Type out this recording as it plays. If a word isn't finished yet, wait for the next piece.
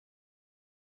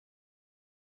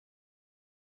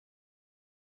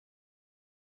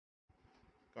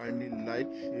kindly like,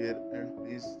 share, and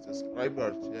please subscribe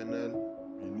our channel.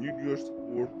 We need your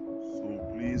support,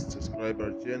 so please subscribe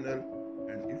our channel.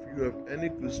 And if you have any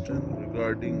question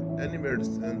regarding any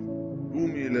medicine, do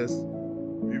mail us.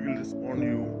 We will respond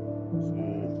you. So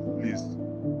please.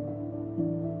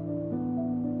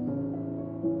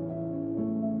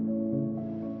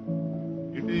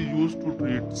 It is used to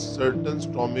treat certain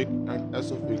stomach and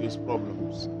esophagus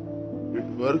problems. It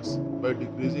works by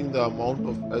decreasing the amount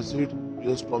of acid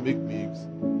your stomach makes.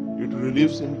 It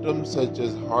relieves symptoms such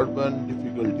as heartburn,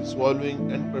 difficulty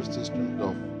swallowing, and persistent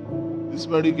cough. This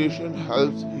medication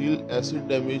helps heal acid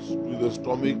damage to the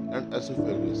stomach and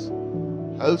esophagus,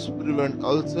 helps prevent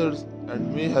ulcers,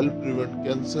 and may help prevent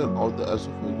cancer of the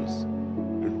esophagus.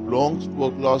 It belongs to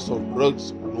a class of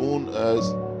drugs known as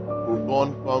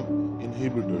proton pump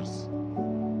inhibitors.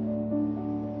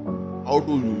 How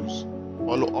to use?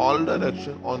 Follow all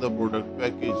directions on the product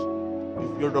package.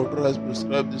 If your doctor has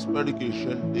prescribed this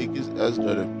medication, take it as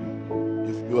directed.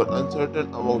 If you are uncertain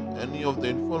about any of the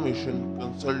information,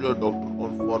 consult your doctor or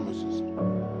pharmacist.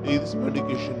 Take this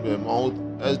medication by mouth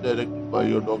as directed by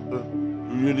your doctor,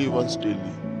 usually once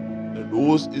daily. The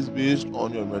dose is based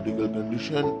on your medical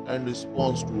condition and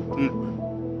response to treatment.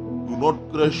 Do not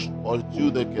crush or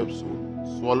chew the capsule.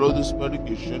 Swallow this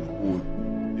medication whole.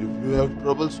 If you have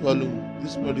trouble swallowing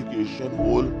this medication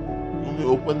whole, you may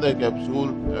open the capsule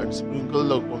and sprinkle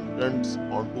the contents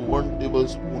onto 1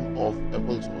 tablespoon of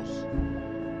applesauce.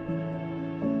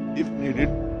 If needed,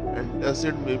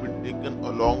 antacid may be taken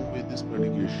along with this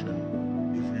medication.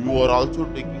 If you are also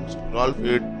taking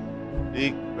sucralfate,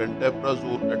 take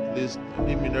pantoprazole at least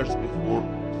 30 minutes before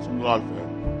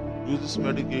sucralfate. Use this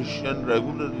medication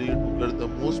regularly to get the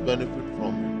most benefit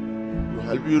from it. To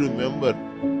help you remember,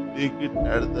 take it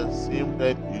at the same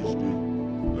time each day.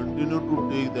 Continue to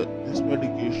take this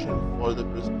medication for the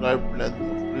prescribed length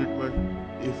of treatment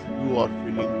if you are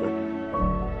feeling better.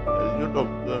 Tell your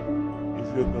doctor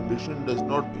if your condition does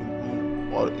not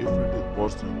improve or if it is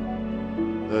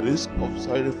worsened. The risk of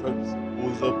side effects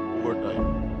goes up over time.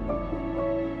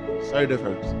 Side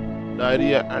effects: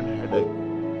 diarrhea and headache.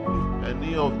 If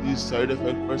any of these side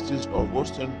effects persist or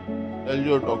worsen, tell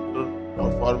your doctor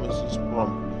or pharmacist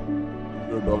promptly. If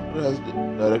your doctor has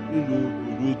directed you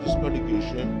to use this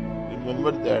medication,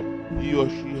 remember that he or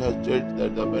she has judged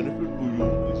that the benefit to you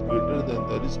is greater than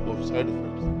the risk of side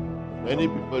effects. Many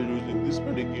people using this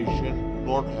medication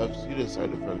do not have serious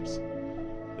side effects.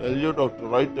 Tell your doctor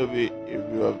right away if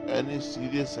you have any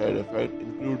serious side effect,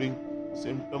 including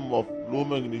symptom of low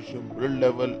magnesium blood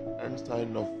level and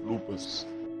sign of lupus.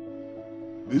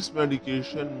 This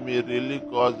medication may really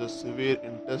cause a severe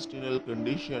intestinal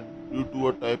condition due to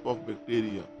a type of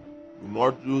bacteria. Do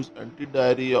not use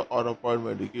anti-diarrhea or opioid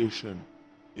medication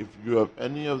if you have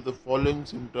any of the following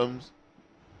symptoms,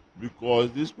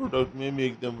 because this product may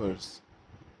make them worse.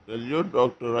 Tell your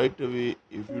doctor right away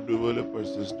if you develop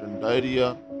persistent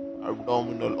diarrhea,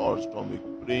 abdominal or stomach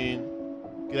pain,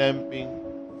 cramping,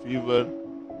 fever,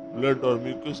 blood or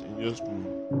mucus in your stool.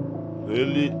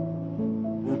 Rarely,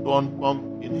 proton pump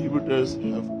inhibitors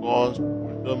have caused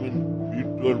vitamin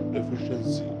B12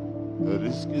 deficiency. The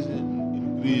risk is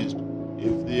increased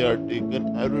if they are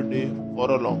taken every day for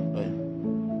a long time.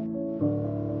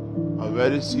 A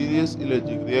very serious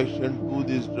allergic reaction to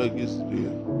this drug is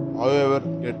rare. However,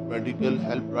 get medical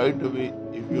help right away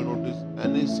if you notice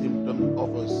any symptom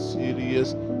of a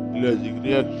serious allergic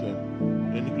reaction,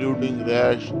 including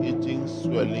rash, itching,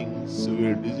 swelling,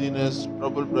 severe dizziness,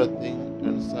 trouble breathing,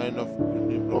 and sign of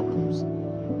kidney problems.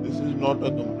 This is not a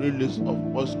complete list of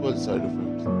possible side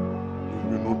effects.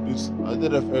 If you notice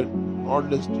other effects not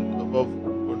listed above,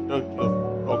 contact your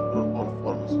doctor or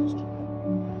pharmacist.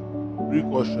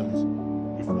 Precautions: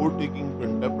 before taking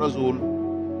pantoprazole,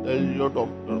 tell your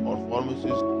doctor or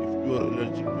pharmacist if you are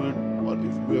allergic to it or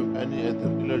if you have any other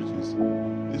allergies.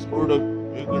 This product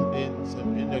may contain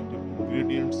some inactive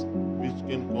ingredients which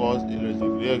can cause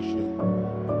allergic reaction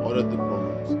or other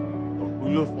problems. Talk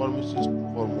to your pharmacist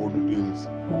for more details.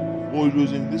 Before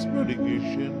using this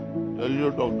medication, tell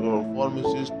your doctor or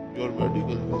pharmacist your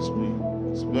medical history,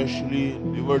 especially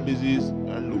liver disease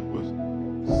and lupus.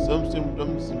 Some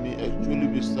symptoms may actually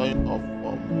be sign of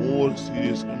a more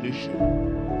serious condition.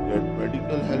 Get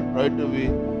medical help right away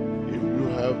if you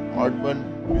have heartburn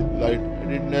with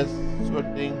lightheadedness,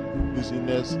 sweating,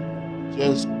 dizziness,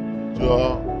 chest,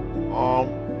 jaw, arm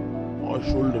or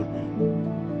shoulder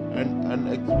pain, and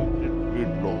unexpected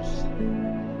weight loss.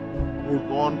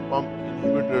 Proton pump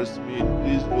inhibitors may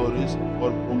increase your risk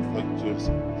for bone fractures,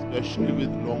 especially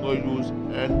with longer use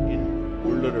and in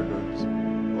older adults.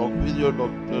 Talk with your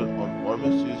doctor or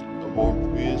pharmacist about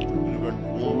ways to prevent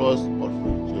bone loss or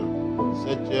fracture.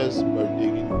 such as by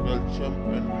taking calcium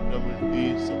and vitamin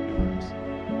D supplements.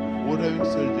 Before having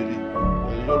surgery,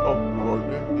 tell your doctor or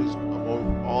dentist about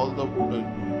all the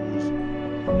products you use,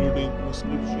 including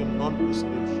prescription,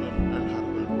 non-prescription, and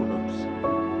herbal products.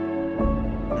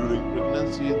 During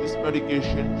pregnancy, this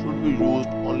medication should be used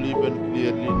only when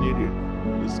clearly needed.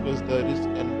 Discuss the risk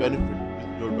and benefit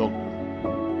with your doctor.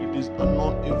 It is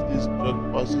unknown if this drug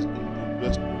passes into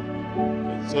breast milk.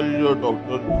 Consult your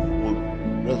doctor before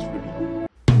breastfeeding.